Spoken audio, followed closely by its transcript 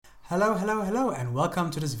Hello, hello, hello, and welcome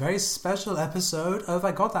to this very special episode of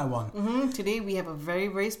I Got That One. Today we have a very,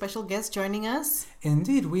 very special guest joining us.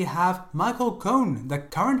 Indeed, we have Michael Cohn, the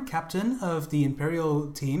current captain of the Imperial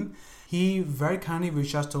team. He very kindly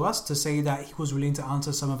reached out to us to say that he was willing to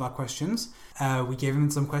answer some of our questions. We gave him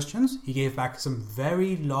some questions. He gave back some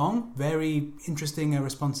very long, very interesting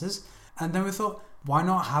responses. And then we thought, why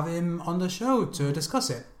not have him on the show to discuss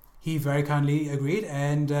it? He very kindly agreed,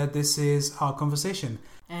 and this is our conversation.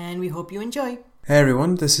 And we hope you enjoy. Hey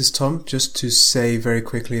everyone, this is Tom. Just to say very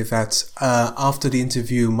quickly that after the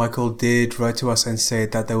interview, Michael did write to us and say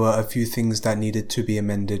that there were a few things that needed to be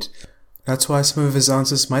amended. That's why some of his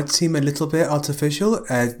answers might seem a little bit artificial.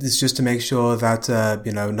 It's just to make sure that,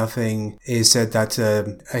 nothing is said that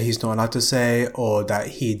he's not allowed to say or that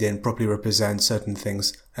he didn't properly represent certain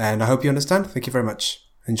things. And I hope you understand. Thank you very much.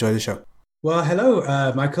 Enjoy the show. Well,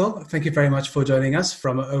 hello, Michael. Thank you very much for joining us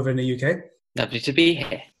from over in the UK. Lovely to be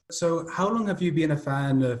here. So how long have you been a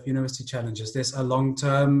fan of University Challenge? Is this a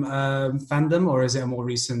long-term fandom or is it a more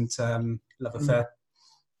recent love affair?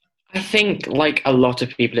 I think, like a lot of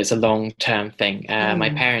people, it's a long-term thing. My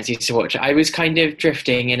parents used to watch it. I was kind of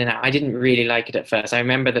drifting in and out. I didn't really like it at first. I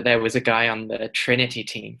remember that there was a guy on the Trinity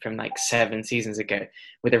team from like 7 seasons ago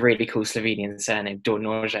with a really cool Slovenian surname,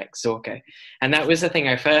 Dornožek Zorko. And that was the thing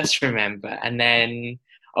I first remember. And then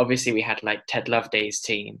obviously we had like Ted Loveday's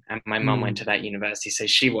team, and my mum went to that university, so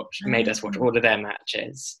she made us watch all of their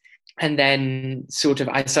matches. And then sort of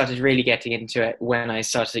I started really getting into it when I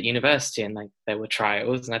started at university, and like there were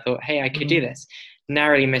trials and I thought, hey, I could do this.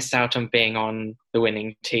 Narrowly missed out on being on the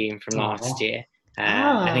winning team from last year.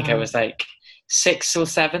 I think I was like 6th or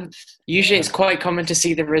 7th. Usually it's quite common to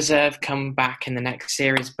see the reserve come back in the next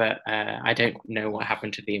series, but I don't know what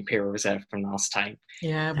happened to the Imperial Reserve from last time.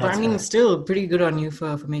 Yeah, but I mean, still pretty good on you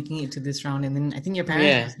for making it to this round. And then I think your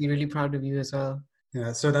parents must be really proud of you as well.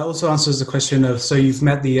 Yeah, so that also answers the question of, so you've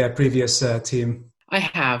met the previous team. I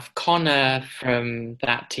have. Connor from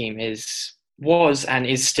that team was and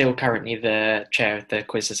is still currently the chair of the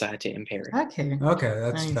Quiz Society at Imperial. Okay,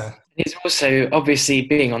 that's fair. He's also, obviously,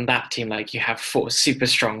 being on that team, like, you have 4 super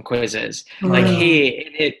strong quizzers. Like,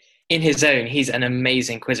 he, in his own, he's an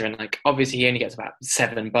amazing quizzer. And, like, obviously, he only gets about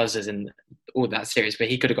 7 buzzers in all that series, but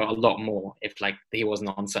he could have got a lot more if, like, he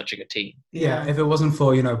wasn't on such a good team. Yeah, if it wasn't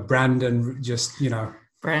for, Brandon,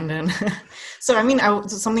 Brandon. So, I mean,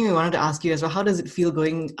 something we wanted to ask you as well, how does it feel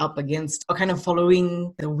going up against or kind of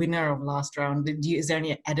following the winner of last round? Is there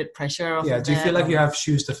any added pressure? Do you feel like you have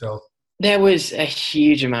shoes to fill? There was a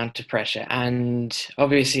huge amount of pressure, and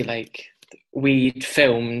obviously, like, we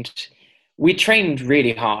trained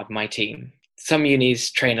really hard, my team. Some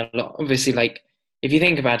unis train a lot. Obviously, like, if you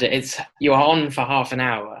think about it, you're on for half an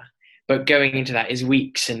hour, but going into that is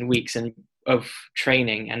weeks and weeks of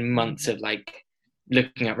training and months of, like,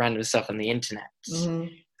 looking at random stuff on the internet.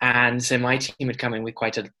 And so my team had come in with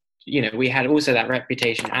quite we had also that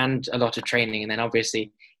reputation and a lot of training. And then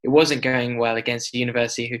obviously it wasn't going well against a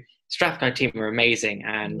university who Strathclyde team were amazing,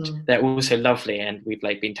 and they're also lovely, and we've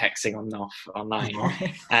like been texting on and off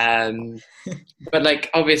online. But like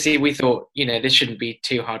obviously we thought, this shouldn't be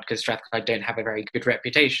too hard because Strathclyde don't have a very good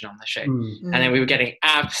reputation on the show. And then we were getting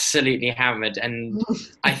absolutely hammered, and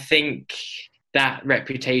I think that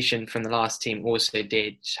reputation from the last team also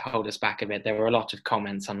did hold us back a bit. There were a lot of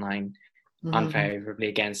comments online unfavorably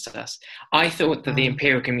against us. I thought that the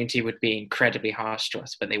Imperial community would be incredibly harsh to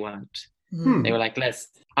us, but they weren't. They were like,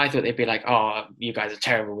 I thought they'd be like, oh, you guys are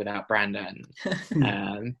terrible without Brandon.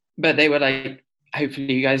 But they were like,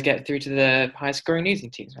 hopefully you guys get through to the highest scoring losing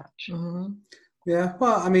teams match. Yeah,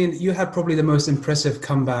 well, I mean, you had probably the most impressive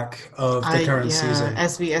comeback of the current season.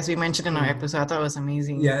 As we mentioned in our episode, I thought it was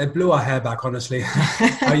amazing. Yeah, it blew our hair back, honestly.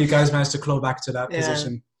 How you guys managed to claw back to that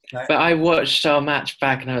position. But I watched our match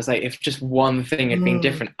back and I was like, if just one thing had been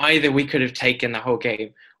different, either we could have taken the whole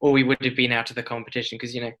game or we would have been out of the competition.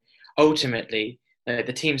 Because, ultimately,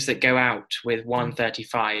 the teams that go out with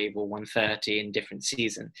 135 or 130 in different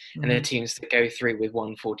seasons, and the teams that go through with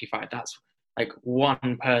 145, that's like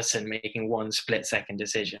one person making one split-second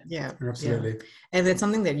decision. Yeah, absolutely. Yeah. And that's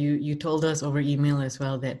something that you told us over email as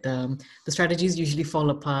well, that the strategies usually fall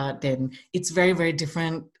apart, and it's very, very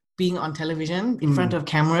different being on television in front of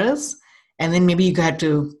cameras, and then maybe you had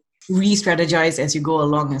to re-strategize as you go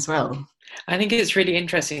along as well. I think it's really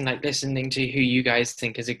interesting, like listening to who you guys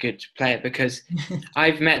think is a good player, because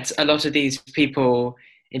I've met a lot of these people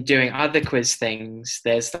in doing other quiz things.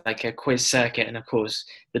 There's like a quiz circuit, and of course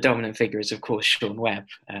the dominant figure is of course Sean Webb,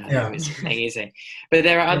 who is amazing. But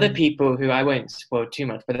there are other people who I won't spoil too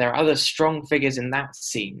much, but there are other strong figures in that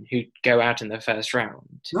scene who go out in the first round.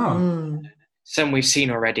 Some we've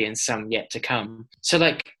seen already and some yet to come. So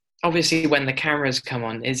like obviously when the cameras come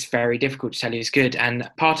on, it's very difficult to tell who's good. And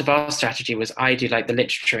part of our strategy was I do like the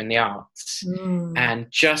literature and the arts, and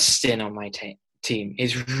Justin on my team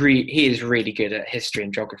is he is really good at history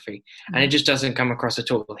and geography, and it just doesn't come across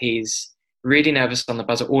at all. He's really nervous on the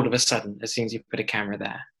buzzer all of a sudden as soon as you put a camera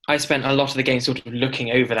there. I spent a lot of the game sort of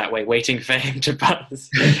looking over that way, waiting for him to buzz,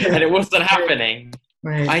 and it wasn't happening.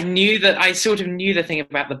 Right. I sort of knew the thing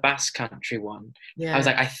about the Basque Country one. Yeah. I was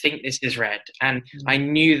like, I think this is red. And I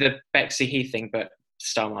knew the Bexley Heath thing, but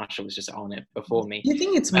Star Marshall was just on it before me. Do you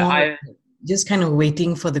think it's more just kind of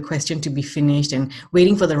waiting for the question to be finished and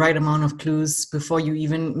waiting for the right amount of clues before you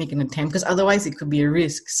even make an attempt? Because otherwise it could be a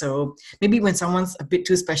risk. So maybe when someone's a bit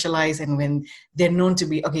too specialized and when they're known to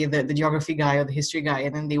be, okay, the geography guy or the history guy,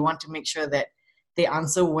 and then they want to make sure that they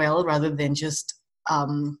answer well rather than just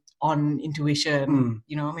on intuition,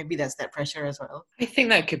 maybe that's that pressure as well. I think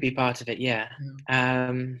that could be part of it, yeah.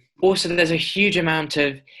 Also, there's a huge amount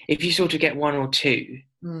of, if you sort of get one or two,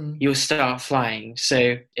 you'll start flying.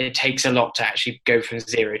 So it takes a lot to actually go from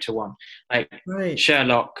 0 to 1. Like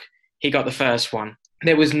Sherlock, he got the first one.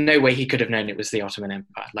 There was no way he could have known it was the Ottoman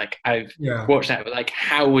Empire. Like, I've watched that, but like,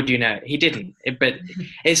 how would you know? He didn't. But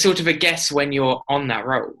it's sort of a guess when you're on that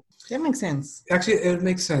roll. That makes sense. Actually, it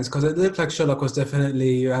makes sense because it looked like Sherlock was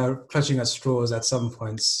definitely clutching at straws at some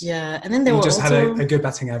points. Yeah, and then there were just also, had a good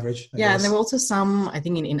batting average. I guess. And there were also some, I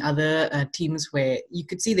think, in other teams where you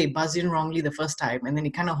could see they buzz in wrongly the first time, and then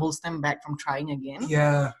it kind of holds them back from trying again.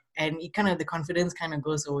 Yeah. And it kind of, the confidence kind of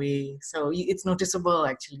goes away. So it's noticeable,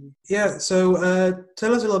 actually. Yeah, so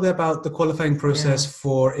tell us a little bit about the qualifying process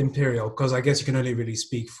for Imperial, because I guess you can only really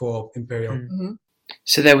speak for Imperial. Mm-hmm.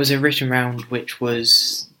 So there was a written round which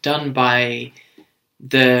was done by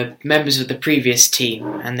the members of the previous team,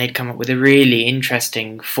 and they'd come up with a really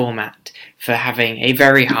interesting format for having a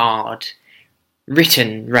very hard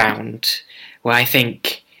written round, where I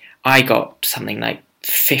think I got something like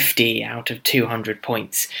 50 out of 200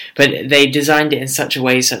 points. But they designed it in such a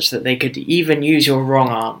way such that they could even use your wrong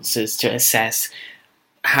answers to assess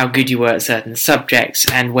how good you were at certain subjects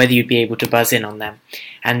and whether you'd be able to buzz in on them.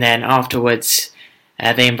 And then afterwards,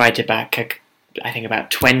 they invited back, I think, about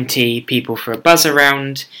 20 people for a buzzer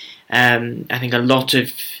round. I think a lot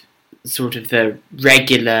of sort of the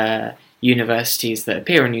regular universities that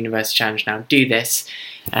appear on University Challenge now do this.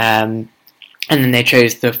 And then they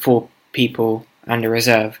chose the 4 people under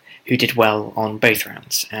reserve who did well on both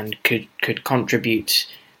rounds and could contribute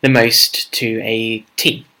the most to a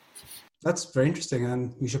team. That's very interesting,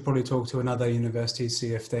 and we should probably talk to another university to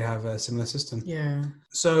see if they have a similar system. Yeah.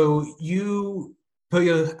 So you put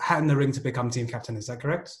your hat in the ring to become team captain, is that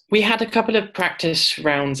correct? We had a couple of practice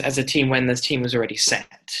rounds as a team when the team was already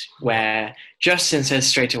set, where Justin says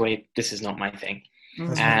straight away, this is not my thing.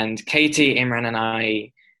 Mm-hmm. And Katie, Imran and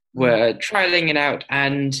I were trialing it out,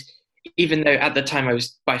 and even though at the time I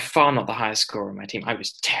was by far not the highest scorer on my team, I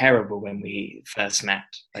was terrible when we first met,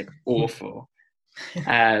 like awful.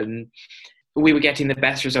 We were getting the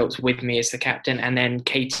best results with me as the captain, and then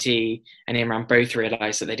Katie and Imran both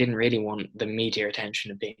realised that they didn't really want the media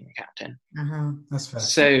attention of being the captain. Uh-huh. That's fair.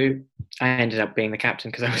 So I ended up being the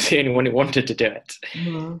captain because I was the only one who wanted to do it.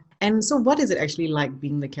 Mm-hmm. And so what is it actually like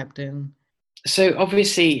being the captain? So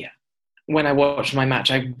obviously, when I watched my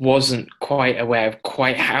match, I wasn't quite aware of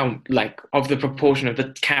quite how, like, of the proportion of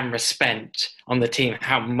the camera spent on the team,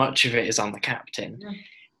 how much of it is on the captain.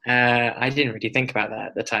 Yeah. I didn't really think about that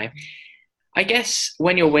at the time. I guess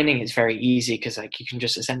when you're winning, it's very easy because like you can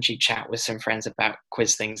just essentially chat with some friends about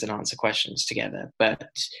quiz things and answer questions together. But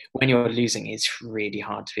when you're losing, it's really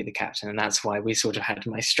hard to be the captain, and that's why we sort of had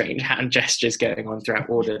my strange hand gestures going on throughout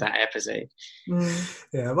all of that episode.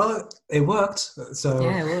 Yeah, well, it worked. So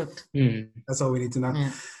yeah, it worked. That's all we need to know.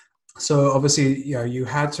 Yeah. So obviously, you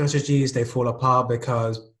had strategies; they fall apart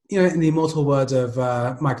because in the immortal words of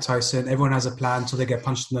Mike Tyson, everyone has a plan until they get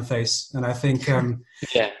punched in the face, and I think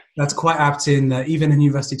that's quite apt in even in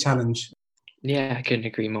University Challenge. Yeah, I couldn't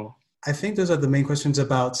agree more. I think those are the main questions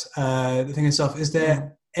about the thing itself. Is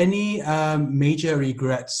there any major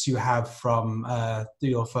regrets you have from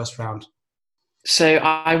your first round? So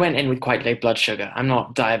I went in with quite low blood sugar. I'm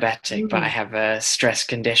not diabetic, but I have a stress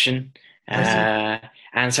condition.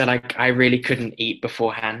 And so like I really couldn't eat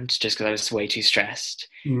beforehand just because I was way too stressed.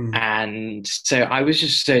 And so I was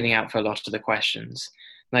just zoning out for a lot of the questions.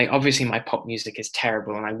 Like, obviously my pop music is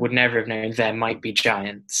terrible and I would never have known There Might Be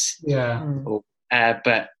Giants. Yeah.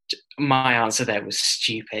 But my answer there was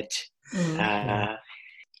stupid.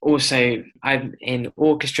 Also, I'm in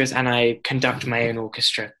orchestras and I conduct my own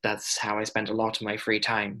orchestra. That's how I spend a lot of my free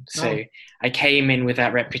time. So I came in with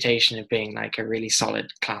that reputation of being like a really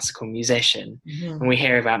solid classical musician. And we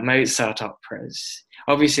hear about Mozart operas.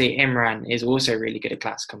 Obviously, Imran is also really good at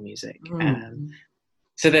classical music.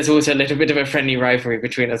 So there's also a little bit of a friendly rivalry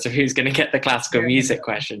between us of who's going to get the classical music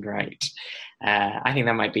question right. I think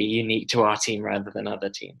that might be unique to our team rather than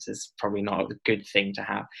other teams. It's probably not a good thing to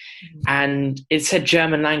have. And it said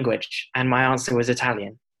German language, and my answer was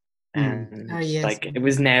Italian. And it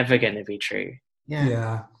was never going to be true.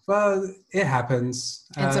 Yeah. Well, it happens.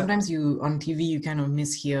 And sometimes on TV, you kind of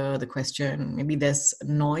mishear the question. Maybe there's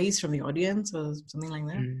noise from the audience or something like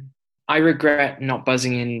that. I regret not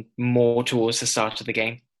buzzing in more towards the start of the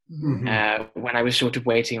game when I was sort of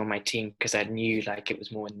waiting on my team because I knew like it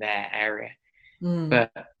was more in their area.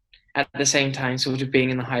 But at the same time, sort of being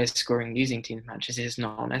in the highest scoring losing team matches is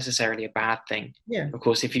not necessarily a bad thing. Yeah. Of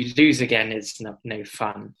course, if you lose again, it's no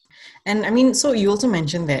fun. And I mean, so you also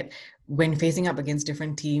mentioned that when facing up against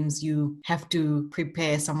different teams, you have to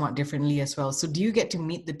prepare somewhat differently as well. So do you get to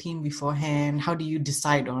meet the team beforehand? How do you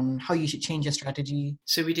decide on how you should change your strategy?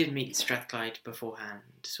 So we did meet Strathclyde beforehand,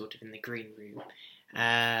 sort of in the green room.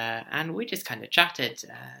 And we just kind of chatted.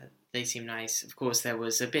 They seemed nice. Of course, there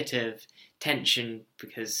was a bit of tension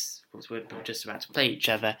because of course, we're just about to play each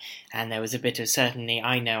other. And there was a bit of certainly,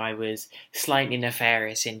 I know I was slightly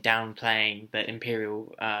nefarious in downplaying, but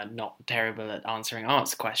Imperial not terrible at answering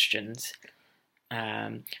arts questions.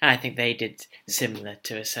 And I think they did similar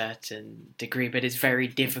to a certain degree, but it's very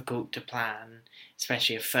difficult to plan,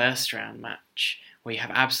 especially a first round match where you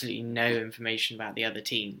have absolutely no information about the other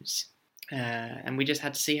teams. And we just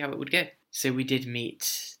had to see how it would go. So we did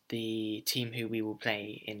meet the team who we will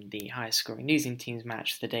play in the highest scoring losing teams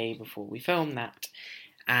match the day before we filmed that.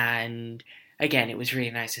 And again, it was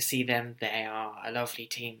really nice to see them. They are a lovely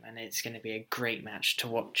team and it's going to be a great match to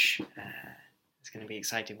watch. It's going to be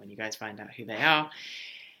exciting when you guys find out who they are.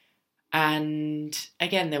 And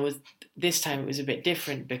again, this time it was a bit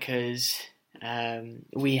different because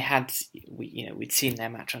we'd seen their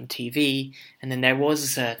match on TV, and then there was a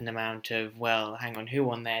certain amount of, well, hang on,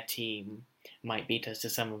 who on their team might beat us to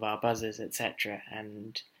some of our buzzers, etc.,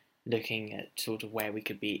 and looking at sort of where we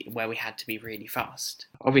had to be really fast.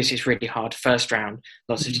 Obviously, it's really hard. First round,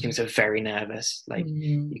 lots of teams are very nervous. Like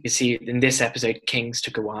you can see in this episode, Kings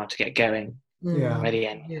took a while to get going. By the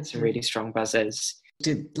end, some really strong buzzers.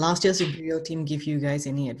 Did last year's Imperial team give you guys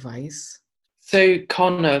any advice? So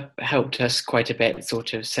Connor helped us quite a bit,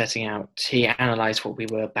 sort of setting out. He analysed what we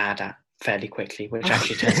were bad at fairly quickly, which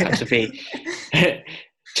actually turns out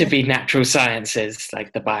to be natural sciences,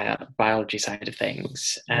 like the biology side of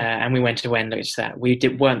things. And we went away and looked at that. We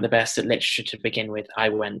weren't the best at literature to begin with. I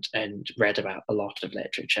went and read about a lot of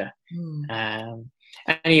literature.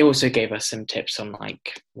 And he also gave us some tips on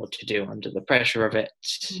like what to do under the pressure of it.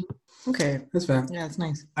 Okay. That's fair. Yeah, it's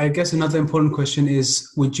nice. I guess another important question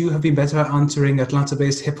is, would you have been better at answering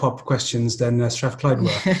Atlanta-based hip-hop questions than Strathclyde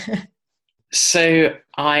were? So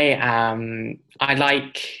I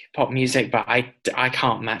like pop music, but I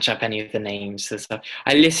can't match up any of the names and stuff.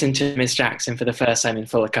 I listened to Miss Jackson for the first time in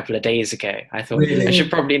full a couple of days ago. I thought really? I should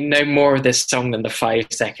probably know more of this song than the 5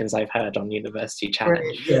 seconds I've heard on University Challenge.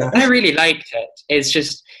 Right, yeah. I really liked it. It's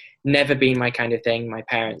just never been my kind of thing. My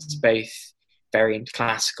parents both very into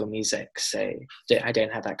classical music, so I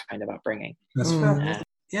don't have that kind of upbringing. That's fair.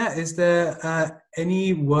 Yeah, is there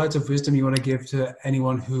any words of wisdom you want to give to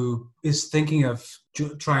anyone who is thinking of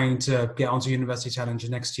trying to get onto University Challenge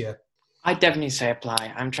next year? I'd definitely say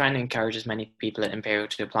apply. I'm trying to encourage as many people at Imperial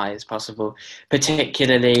to apply as possible,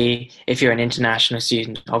 particularly if you're an international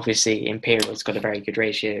student. Obviously, Imperial's got a very good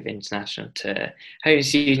ratio of international to home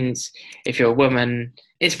students. If you're a woman,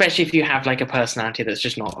 especially if you have like a personality that's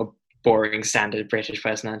just not a boring standard British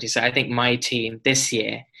personality. So I think my team this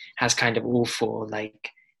year has kind of all four, like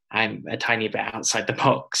I'm a tiny bit outside the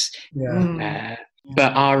box. Yeah.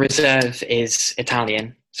 But our reserve is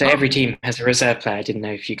Italian. So every team has a reserve player. I didn't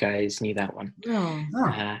know if you guys knew that one.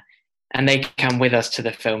 And they come with us to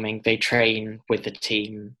the filming. They train with the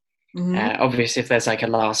team. Obviously, if there's like a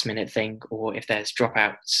last minute thing or if there's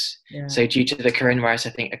dropouts. Yeah. So due to the coronavirus, I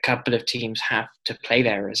think a couple of teams have to play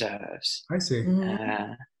their reserves. I see.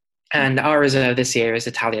 And our reserve this year is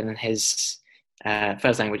Italian, and his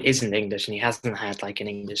first language isn't English, and he hasn't had like an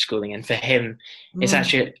English schooling. And for him, it's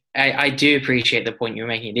actually, I do appreciate the point you're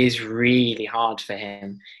making. It is really hard for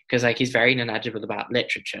him because like he's very knowledgeable about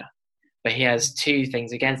literature, but he has two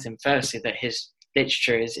things against him. Firstly, that his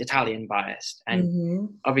literature is Italian biased, and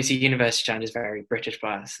obviously University Challenge is very British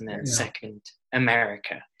biased, and then second,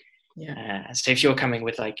 America. So if you're coming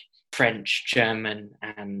with like French, German,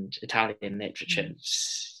 and Italian literature.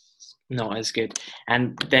 It's not as good.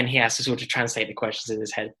 And then he has to sort of translate the questions in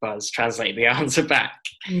his head, translate the answer back.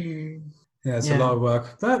 Yeah, it's a lot of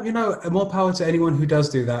work. But, more power to anyone who does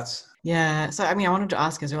do that. Yeah. So, I wanted to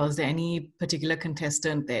ask as well, is there any particular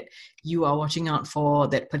contestant that you are watching out for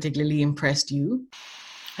that particularly impressed you?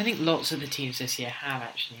 I think lots of the teams this year have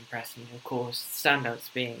actually impressed me. Of course,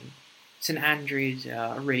 standouts being St Andrews,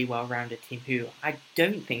 a really well-rounded team who I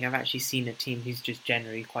don't think I've actually seen a team who's just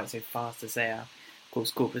generally quite so fast as they are. Of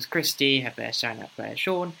course, Corpus Christi have their standout player,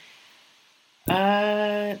 Sean.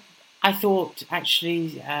 I thought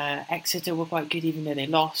actually Exeter were quite good even though they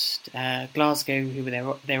lost. Glasgow, who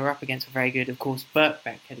they were up against, were very good. Of course,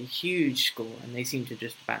 Birkbeck had a huge score and they seem to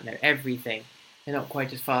just about know everything. They're not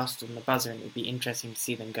quite as fast on the buzzer and it would be interesting to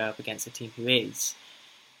see them go up against a team who is.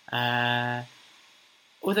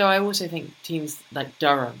 Although I also think teams like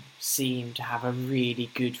Durham seem to have a really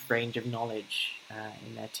good range of knowledge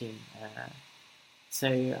in their team.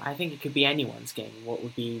 So I think it could be anyone's game. What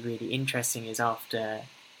would be really interesting is after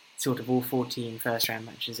sort of all 14 first-round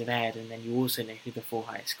matches have aired and then you also know who the 4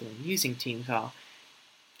 highest scoring using teams are.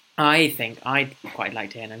 I think I'd quite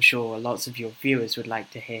like to hear, and I'm sure lots of your viewers would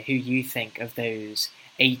like to hear, who you think of those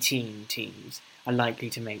 18 teams are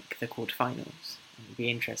likely to make the quarterfinals. It would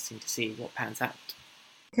be interesting to see what pans out.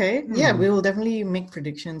 Okay, yeah, we will definitely make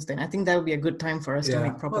predictions then. I think that would be a good time for us to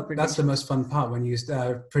make proper predictions. That's the most fun part, when you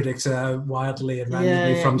predict wildly and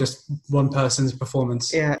randomly from just one person's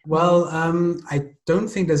performance. Yeah. Well, I don't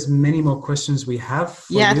think there's many more questions we have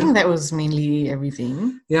for you. I think that was mainly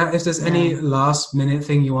everything. Yeah, if there's any last minute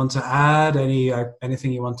thing you want to add,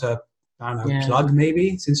 anything you want to, plug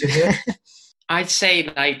maybe, since you're here? I'd say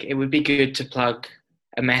it would be good to plug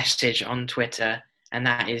a message on Twitter, and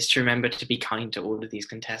that is to remember to be kind to all of these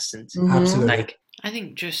contestants. Mm-hmm. Absolutely. I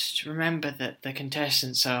think just remember that the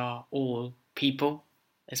contestants are all people,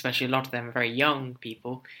 especially a lot of them are very young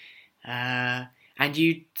people, and I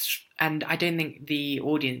don't think the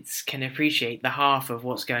audience can appreciate the half of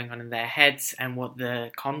what's going on in their heads and what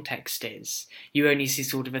the context is. You only see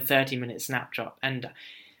sort of a 30-minute snapshot, and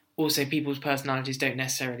also people's personalities don't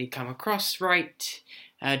necessarily come across right,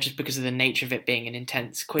 just because of the nature of it being an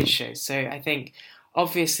intense quiz show. So I think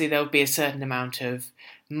obviously there'll be a certain amount of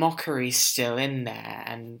mockery still in there,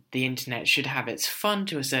 and the internet should have its fun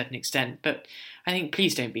to a certain extent, but I think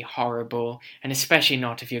please don't be horrible, and especially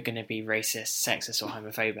not if you're going to be racist, sexist or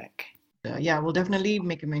homophobic. We'll definitely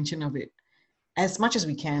make a mention of it as much as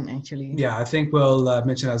we can, actually. Yeah, I think we'll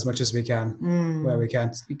mention as much as we can, where we can.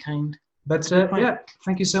 Just be kind. But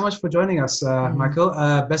thank you so much for joining us, Michael.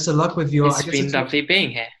 Best of luck with your... It's been lovely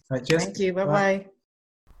being here. Right, cheers. Thank you, bye-bye.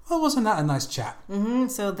 Well, wasn't that a nice chat?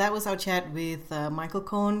 So that was our chat with Michael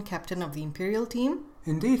Cohn, captain of the Imperial team.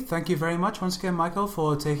 Indeed. Thank you very much once again, Michael,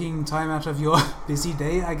 for taking time out of your busy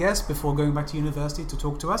day, I guess, before going back to university to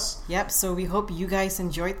talk to us. Yep, so we hope you guys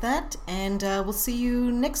enjoyed that, and we'll see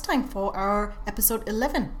you next time for our episode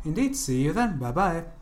 11. Indeed. See you then. Bye-bye.